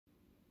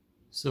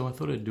So I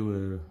thought I'd do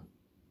a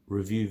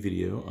review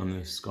video on the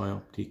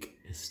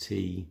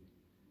skyoptikst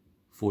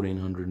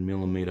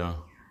 1400mm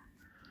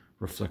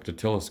reflector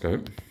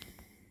telescope,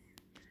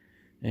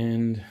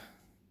 and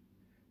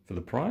for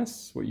the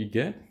price what you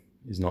get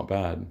is not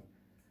bad.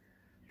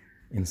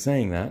 In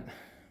saying that,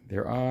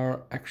 there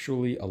are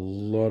actually a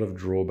lot of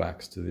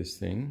drawbacks to this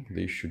thing that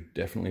you should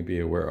definitely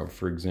be aware of.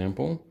 For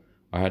example,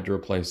 I had to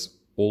replace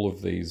all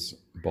of these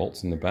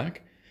bolts in the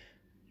back.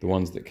 The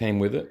ones that came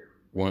with it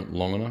weren't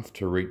long enough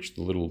to reach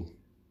the little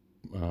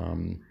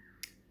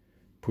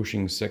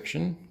pushing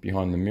section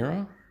behind the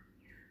mirror,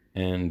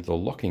 and the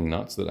locking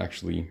nuts that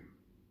actually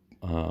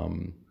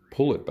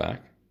pull it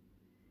back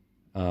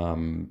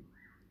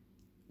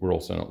were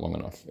also not long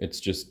enough. It's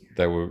just,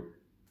 they were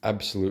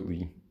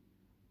absolutely,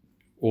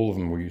 all of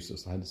them were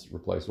useless. I had to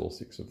replace all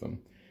 6 of them.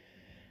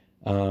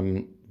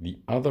 The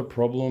other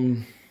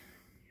problem,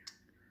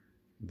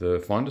 the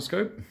finder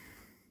scope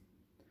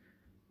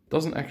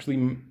doesn't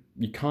actually,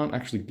 you can't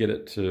actually get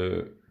it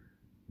to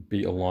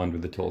be aligned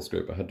with the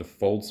telescope. I had to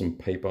fold some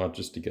paper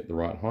just to get the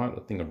right height. I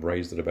think I've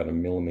raised it about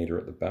 1 millimeter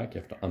at the back.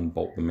 You have to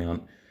unbolt the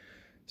mount,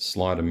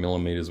 slide 1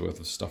 millimeter's worth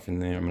of stuff in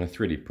there. I'm going to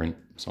 3D print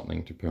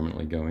something to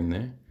permanently go in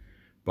there.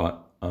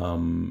 But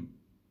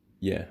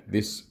yeah,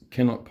 this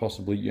cannot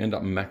possibly, you end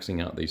up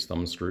maxing out these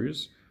thumb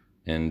screws,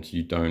 and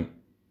you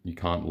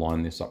can't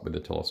line this up with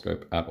the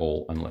telescope at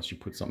all unless you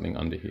put something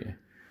under here.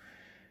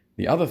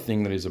 The other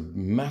thing that is a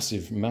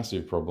massive,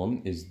 massive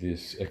problem is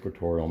this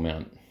equatorial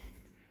mount.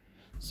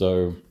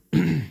 So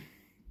the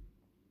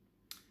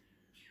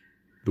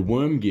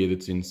worm gear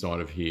that's inside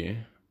of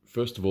here,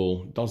 first of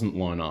all, doesn't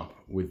line up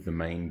with the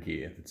main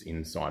gear that's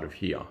inside of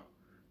here.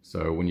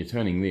 So when you're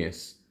turning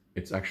this,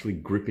 it's actually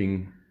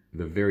gripping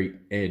the very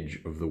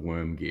edge of the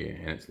worm gear,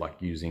 and it's like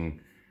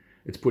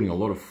it's putting a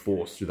lot of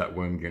force through that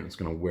worm gear, and it's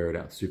going to wear it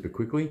out super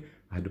quickly.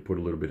 I had to put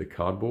a little bit of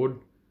cardboard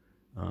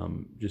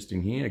just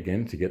in here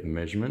again to get the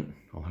measurement.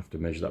 I'll have to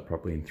measure that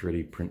properly and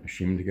 3D print a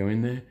shim to go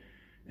in there.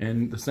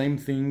 And the same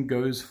thing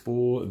goes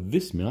for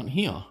this mount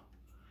here.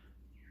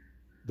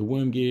 The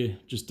worm gear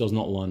just does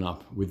not line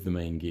up with the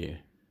main gear.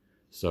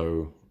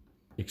 So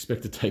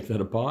expect to take that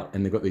apart,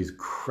 and they've got these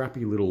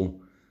crappy little,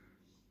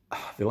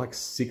 they're like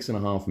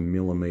 6.5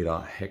 millimeter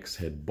hex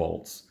head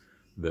bolts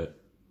that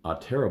are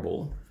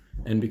terrible.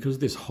 And because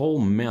this whole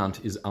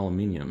mount is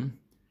aluminium,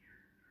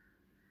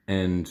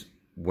 and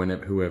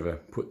whoever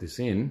put this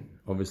in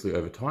obviously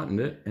over tightened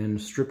it and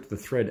stripped the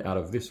thread out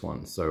of this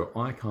one. So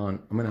I'm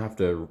gonna have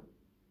to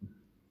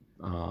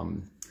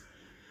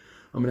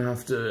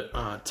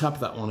tap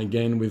that one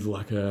again with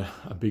like a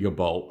bigger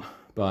bolt.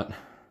 But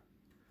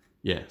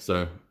yeah,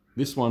 so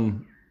this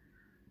one,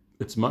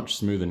 it's much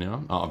smoother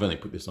now. I've only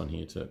put this on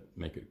here to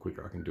make it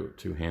quicker. I can do it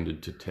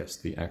two-handed to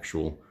test the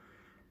actual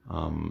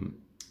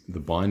the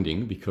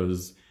binding,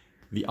 because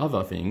the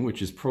other thing,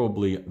 which is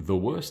probably the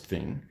worst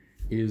thing,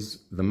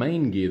 is the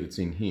main gear that's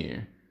in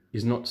here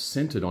is not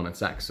centered on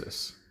its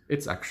axis.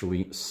 It's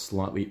actually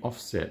slightly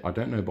offset. I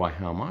don't know by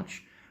how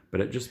much,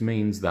 but it just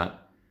means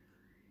that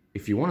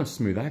if you want a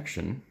smooth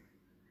action,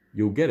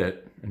 you'll get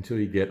it until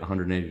you get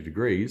 180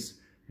 degrees.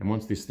 And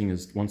once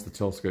the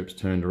telescope's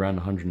turned around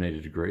 180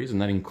 degrees,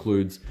 and that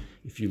includes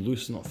if you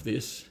loosen off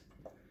this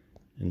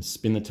and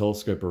spin the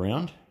telescope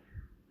around,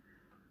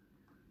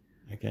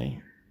 okay,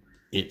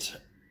 it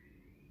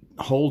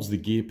holds the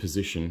gear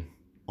position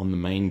on the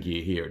main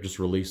gear here. It just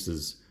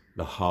releases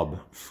the hub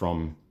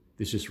from,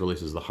 this just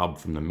releases the hub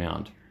from the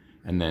mount,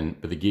 and then,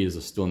 but the gears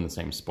are still in the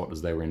same spot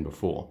as they were in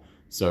before.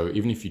 So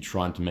even if you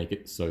tried to make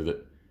it so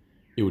that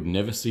it would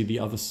never see the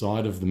other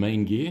side of the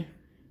main gear,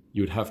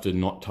 you would have to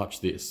not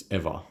touch this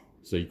ever.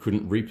 So you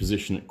couldn't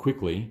reposition it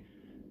quickly,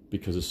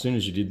 because as soon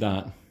as you did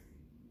that,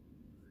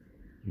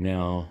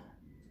 now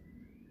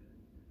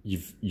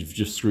you've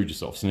just screwed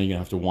yourself. So now you're gonna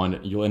have to wind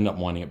it, you'll end up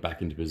winding it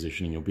back into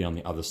position, and you'll be on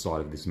the other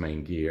side of this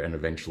main gear, and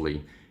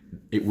eventually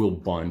it will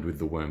bind with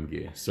the worm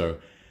gear. So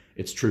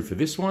it's true for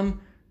this one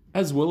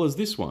as well as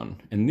this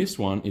one. And this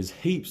one is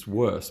heaps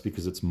worse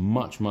because it's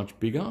much, much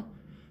bigger.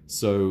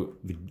 So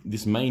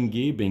this main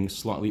gear being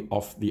slightly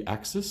off the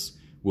axis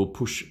will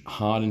push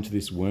hard into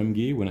this worm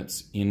gear when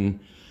it's in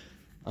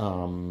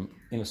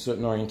a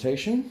certain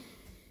orientation,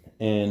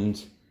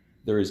 and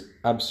there is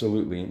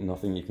absolutely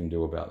nothing you can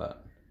do about that.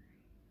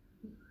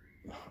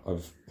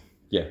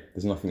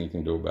 There's nothing you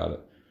can do about it.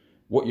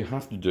 What you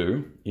have to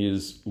do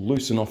is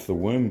loosen off the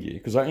worm gear,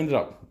 because I ended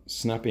up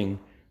snapping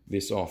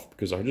this off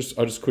because I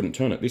just couldn't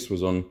turn it. This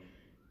was on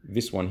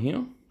this one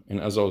here, and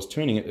as I was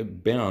turning it,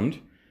 it bound,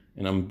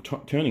 and I'm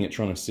turning it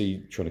trying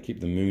to keep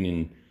the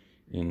moon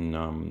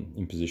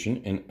in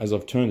position, and as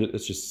I've turned it,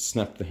 it's just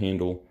snapped the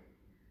handle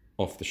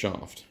off the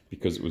shaft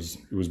because it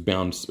was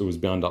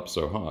bound up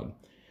so hard.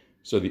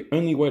 So the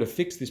only way to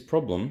fix this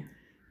problem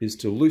is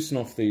to loosen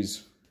off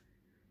these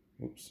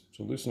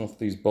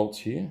bolts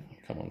here.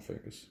 Come on,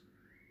 focus.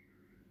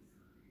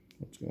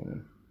 What's going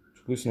on?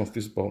 Loosen off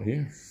this bolt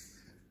here.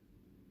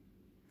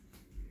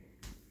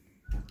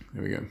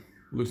 There we go.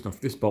 Loosen off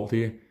this bolt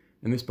here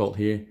and this bolt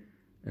here,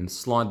 and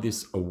slide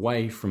this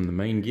away from the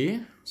main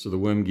gear so the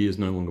worm gear is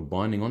no longer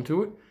binding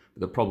onto it.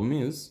 But the problem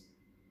is,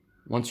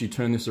 once you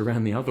turn this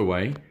around the other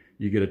way,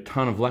 you get a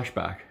ton of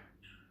lashback.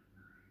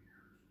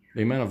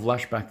 The amount of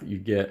lashback that you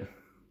get,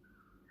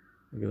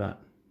 look at that,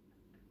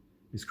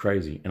 is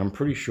crazy. And I'm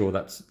pretty sure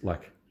that's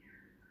like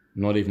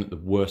not even at the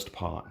worst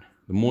part.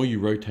 The more you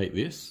rotate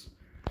this,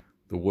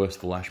 the worse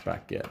the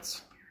lashback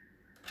gets.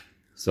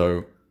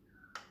 So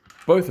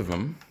both of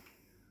them,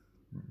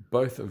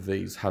 both of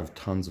these have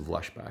tons of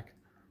lashback.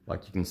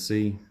 Like you can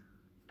see,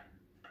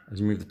 as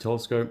you move the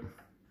telescope,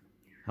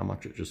 how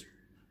much it just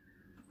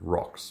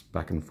rocks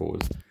back and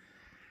forwards.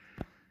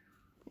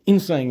 In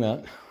saying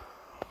that,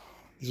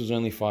 this was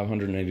only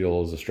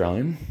 $580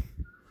 Australian.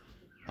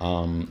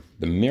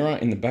 The mirror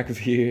in the back of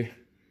here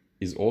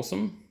is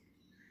awesome.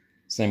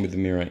 Same with the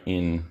mirror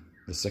in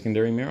the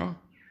secondary mirror.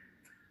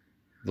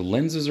 The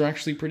lenses are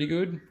actually pretty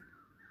good.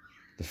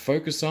 The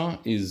focuser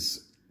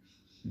is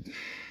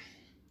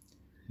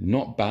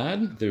not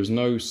bad. There's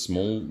no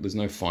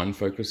fine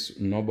focus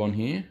knob on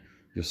here.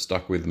 You're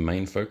stuck with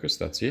main focus,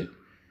 that's it.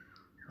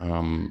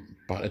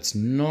 But it's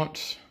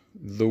not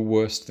the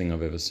worst thing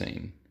I've ever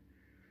seen.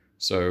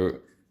 So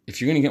if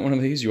you're going to get one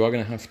of these, you are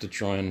going to have to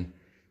try and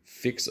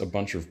fix a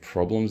bunch of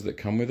problems that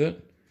come with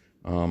it.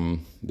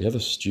 The other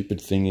stupid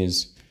thing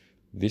is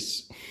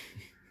this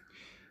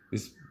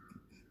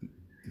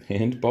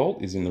hand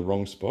bolt is in the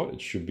wrong spot.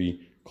 It should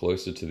be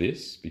closer to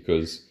this,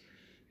 because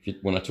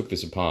when I took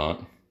this apart,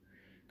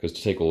 because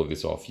to take all of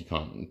this off, you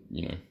can't,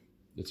 you know,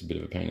 it's a bit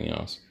of a pain in the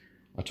ass.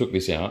 I took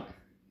this out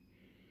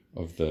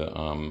of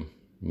the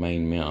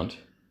main mount,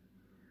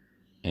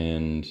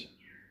 and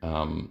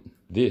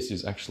this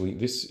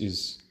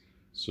is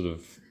sort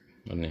of,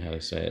 I don't know how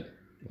to say it,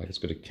 like it's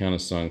got a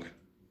countersunk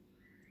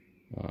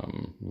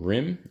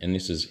rim, and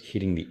this is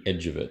hitting the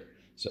edge of it.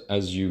 So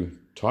as you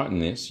tighten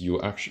this, you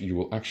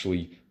will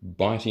actually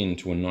bite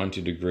into a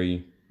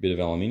 90-degree bit of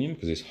aluminium,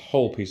 because this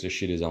whole piece of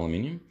shit is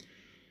aluminium.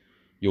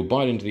 You'll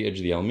bite into the edge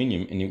of the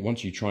aluminium, and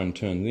once you try and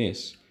turn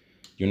this,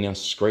 you're now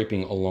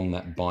scraping along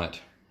that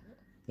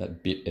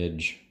bit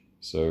edge.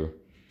 So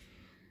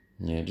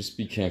yeah, just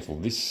be careful.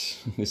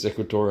 This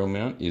equatorial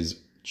mount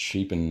is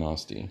cheap and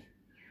nasty.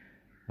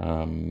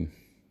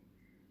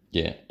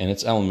 Yeah, and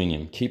it's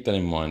aluminium. Keep that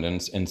in mind.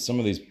 And some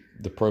of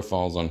the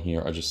profiles on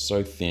here are just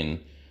so thin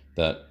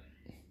that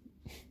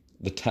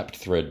the tapped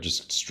thread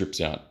just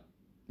strips out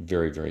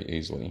very, very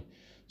easily.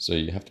 So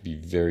you have to be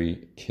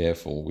very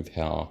careful with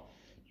how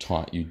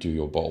tight you do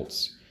your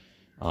bolts.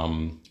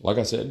 Like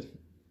I said,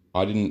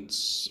 I didn't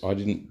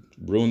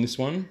ruin this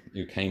one.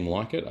 It came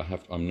like it.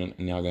 I'm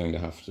now going to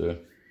have to.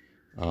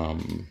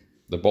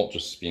 The bolt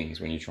just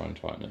spins when you try and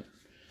tighten it.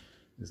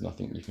 There's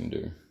nothing you can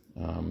do.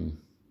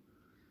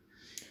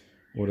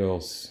 What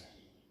else?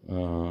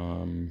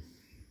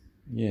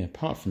 Yeah,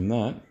 apart from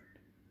that,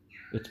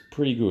 it's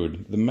pretty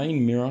good. The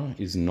main mirror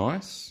is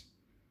nice.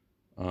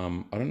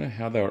 I don't know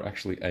how they were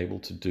actually able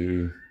to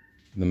do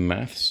the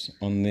maths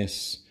on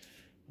this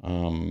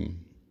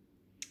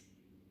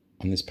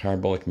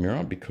parabolic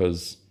mirror,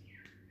 because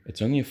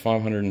it's only a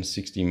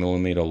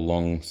 560mm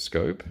long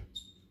scope.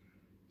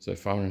 So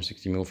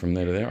 560mm from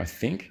there to there, I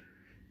think.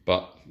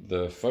 But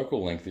the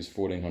focal length is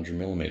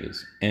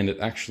 1400mm, and it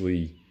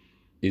actually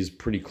is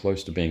pretty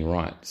close to being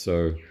right.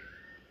 So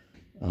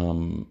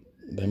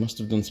they must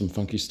have done some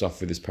funky stuff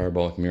with this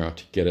parabolic mirror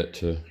to get it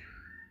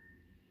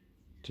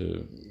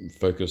to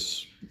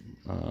focus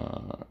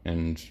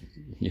and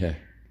yeah,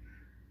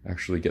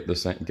 actually get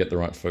the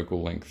right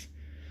focal length.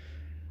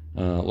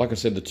 Like I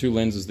said, the two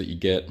lenses that you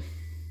get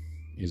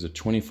is a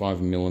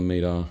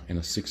 25mm and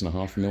a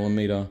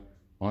 6.5mm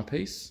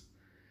eyepiece,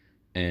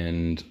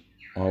 and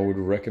I would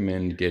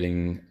recommend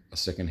getting a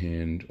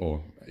secondhand,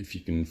 or if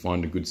you can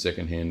find a good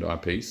secondhand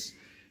eyepiece,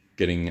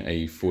 getting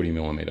a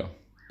 40mm.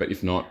 But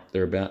if not,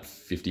 they're about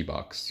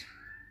 $50,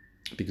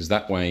 because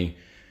that way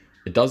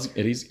it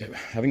is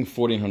having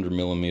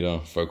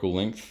 1400mm focal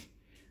length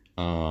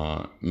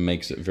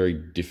makes it very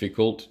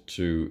difficult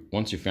to,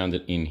 once you've found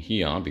it in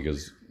here,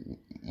 because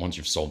once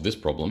you've solved this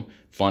problem,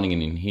 finding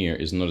it in here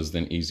is not as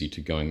then easy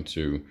to going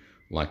to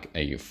like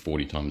a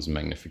 40 times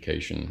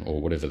magnification,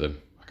 or whatever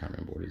I can't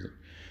remember what is it,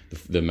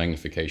 the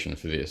magnification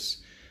for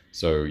this.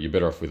 So you're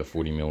better off with a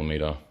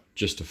 40mm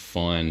just to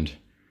find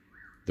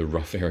the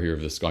rough area of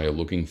the sky you're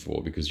looking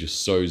for, because you're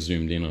so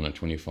zoomed in on a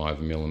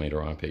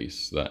 25mm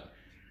eyepiece that,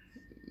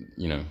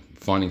 you know,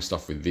 finding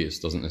stuff with this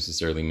doesn't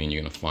necessarily mean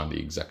you're going to find the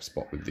exact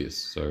spot with this.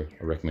 So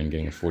I recommend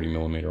getting a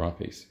 40mm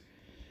eyepiece.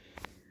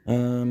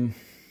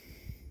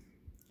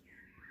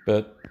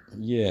 But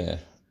yeah,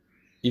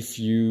 if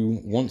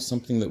you want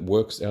something that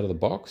works out of the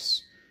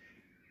box,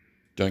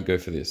 don't go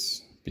for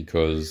this,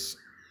 because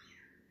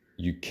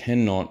you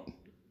cannot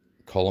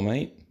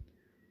collimate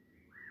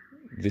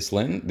this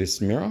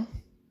mirror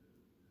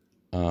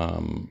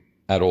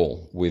at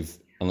all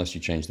unless you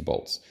change the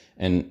bolts.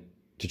 And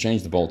to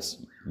change the bolts,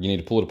 you need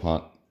to pull it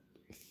apart,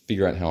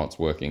 figure out how it's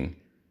working,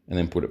 and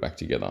then put it back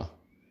together,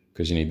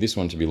 because you need this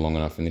one to be long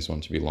enough and this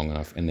one to be long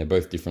enough, and they're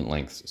both different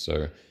lengths.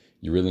 So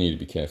you really need to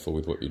be careful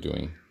with what you're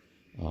doing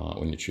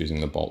when you're choosing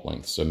the bolt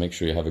length. So make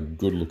sure you have a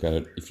good look at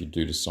it if you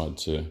do decide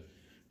to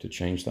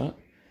change that.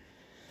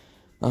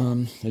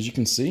 As you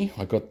can see,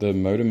 I got the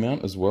motor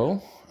mount as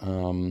well,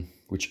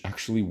 which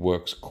actually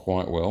works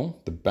quite well.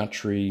 The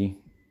battery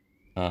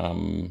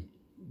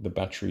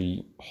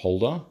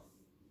holder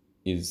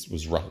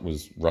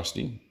was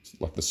rusty.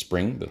 It's like the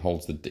spring that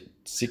holds the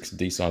 6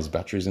 D-size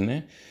batteries in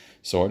there.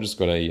 So I just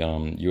got a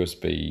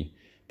USB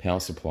power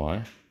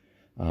supply,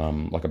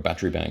 like a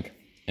battery bank,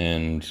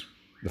 and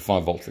the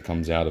 5 volts that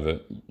comes out of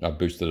it, I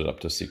boosted it up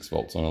to 6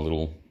 volts on a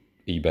little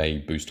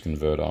eBay boost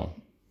converter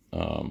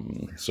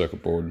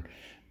circuit board,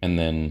 and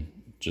then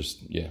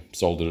just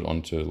soldered it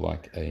onto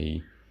like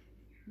the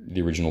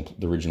original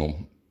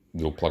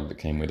little plug that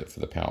came with it for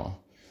the power.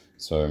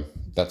 So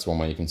that's one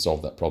way you can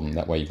solve that problem.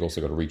 That way you've also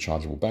got a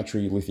rechargeable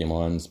battery, lithium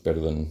ions, better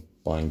than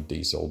buying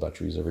D-cell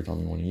batteries every time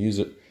you want to use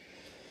it.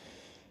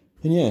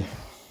 And yeah,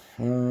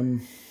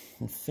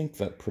 I think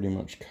that pretty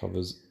much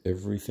covers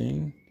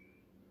everything.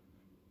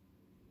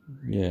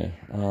 Yeah,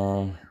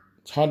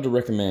 it's hard to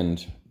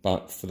recommend,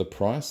 but for the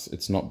price,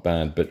 it's not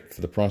bad. But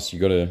for the price, you're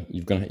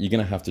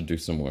gonna have to do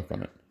some work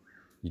on it.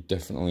 You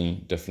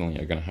definitely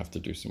are gonna have to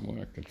do some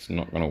work. It's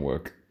not gonna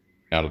work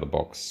out of the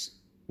box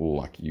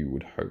like you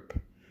would hope.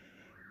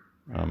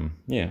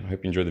 Yeah, I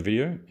hope you enjoyed the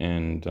video,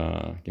 and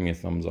give me a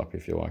thumbs up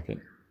if you like it.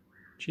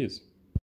 Cheers.